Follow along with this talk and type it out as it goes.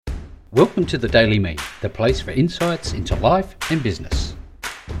Welcome to the Daily Me, the place for insights into life and business.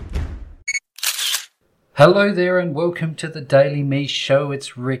 Hello there and welcome to the Daily Me show.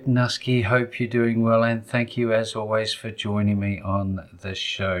 It's Rick Nusky. Hope you're doing well and thank you as always for joining me on the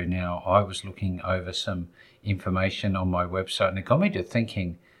show. Now, I was looking over some information on my website and it got me to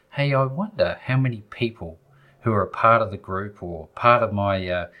thinking, hey, I wonder how many people who are a part of the group or part of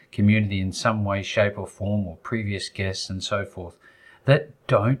my community in some way, shape or form, or previous guests and so forth, that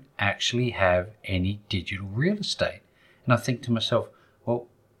don't actually have any digital real estate. And I think to myself, well,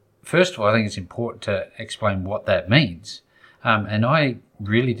 first of all, I think it's important to explain what that means. And I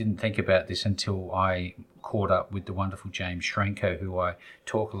really didn't think about this until I caught up with the wonderful James Schranko, who I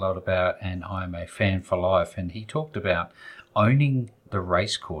talk a lot about, and I'm a fan for life. And he talked about owning the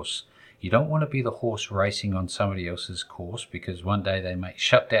race course. You don't want to be the horse racing on somebody else's course, because one day they may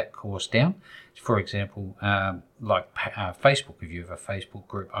shut that course down. For example, like Facebook, if you have a Facebook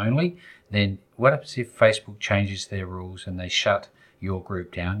group only, then what happens if Facebook changes their rules and they shut your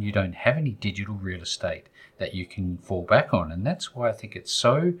group down? You don't have any digital real estate that you can fall back on. And that's why I think it's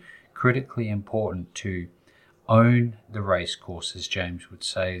so critically important to own the race course, as James would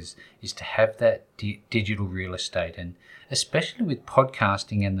say, is to have that digital real estate. And especially with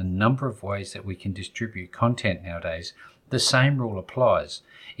podcasting and the number of ways that we can distribute content nowadays, the same rule applies.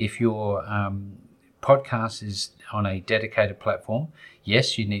 If your podcast is on a dedicated platform,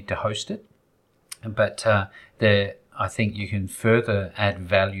 yes, you need to host it, but I think you can further add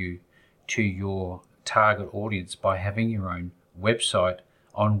value to your target audience by having your own website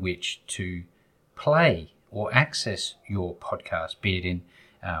on which to play or access your podcast, be it in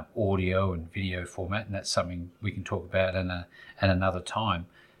audio and video format, and that's something we can talk about at another time.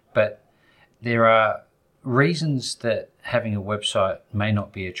 But there are reasons that having a website may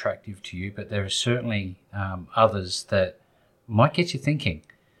not be attractive to you, but there are certainly others that might get you thinking.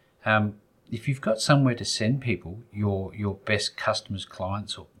 If you've got somewhere to send people, your best customers,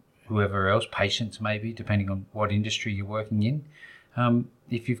 clients, or whoever else, patients maybe, depending on what industry you're working in,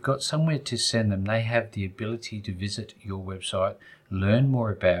 if you've got somewhere to send them, they have the ability to visit your website, learn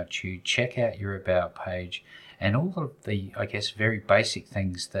more about you, check out your about page, and all of the, I guess, very basic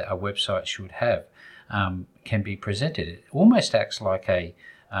things that a website should have can be presented. It almost acts like a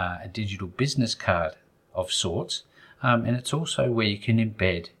digital business card of sorts, and it's also where you can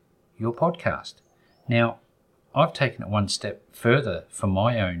embed your podcast. Now, I've taken it one step further for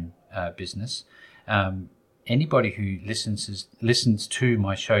my own business. Anybody who listens to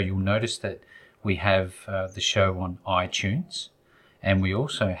my show, you'll notice that we have the show on iTunes, and we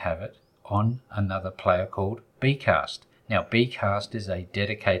also have it on another player called Bcast. Now, Bcast is a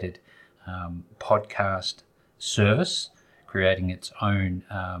dedicated podcast service, creating its own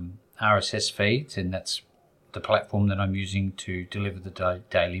RSS feeds, and that's the platform that I'm using to deliver the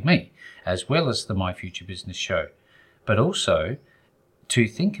Daily Me, as well as the My Future Business show. But also to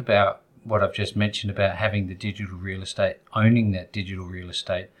think about what I've just mentioned about having the digital real estate, owning that digital real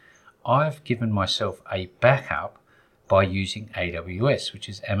estate, I've given myself a backup by using AWS, which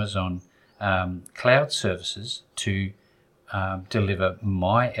is Amazon Cloud Services, to deliver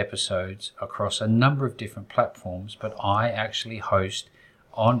my episodes across a number of different platforms. But I actually host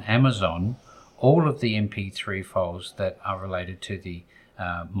on Amazon all of the MP3 files that are related to the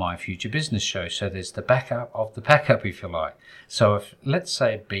My Future Business show. So there's the backup of the backup, if you like. So if, let's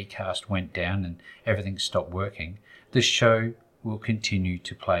say, Bcast went down and everything stopped working, the show will continue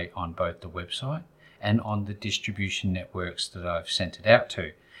to play on both the website and on the distribution networks that I've sent it out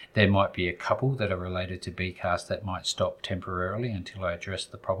to. There might be a couple that are related to Bcast that might stop temporarily until I address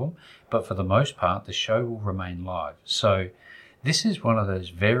the problem, but for the most part, the show will remain live. So this is one of those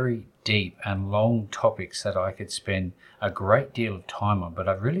very deep and long topics that I could spend a great deal of time on, but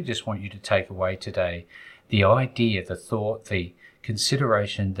I really just want you to take away today the idea, the thought, the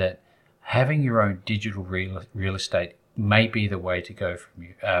consideration that having your own digital real estate may be the way to go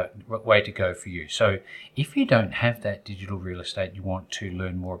for you. So if you don't have that digital real estate, you want to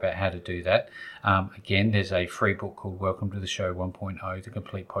learn more about how to do that. Again, there's a free book called Welcome to the Show 1.0, the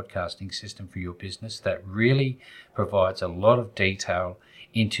complete podcasting system for your business, that really provides a lot of detail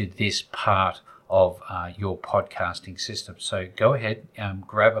into this part of your podcasting system. So go ahead,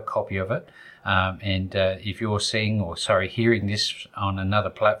 grab a copy of it. And if you're hearing this on another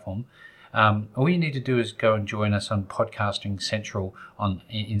platform, all you need to do is go and join us on Podcasting Central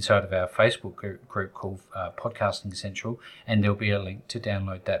inside of our Facebook group called Podcasting Central, and there'll be a link to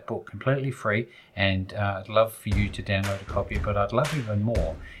download that book completely free. And I'd love for you to download a copy, but I'd love even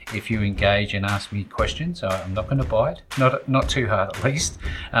more if you engage and ask me questions. I'm not going to bite, not too hard at least,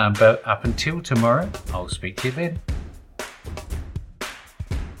 but up until tomorrow, I'll speak to you then.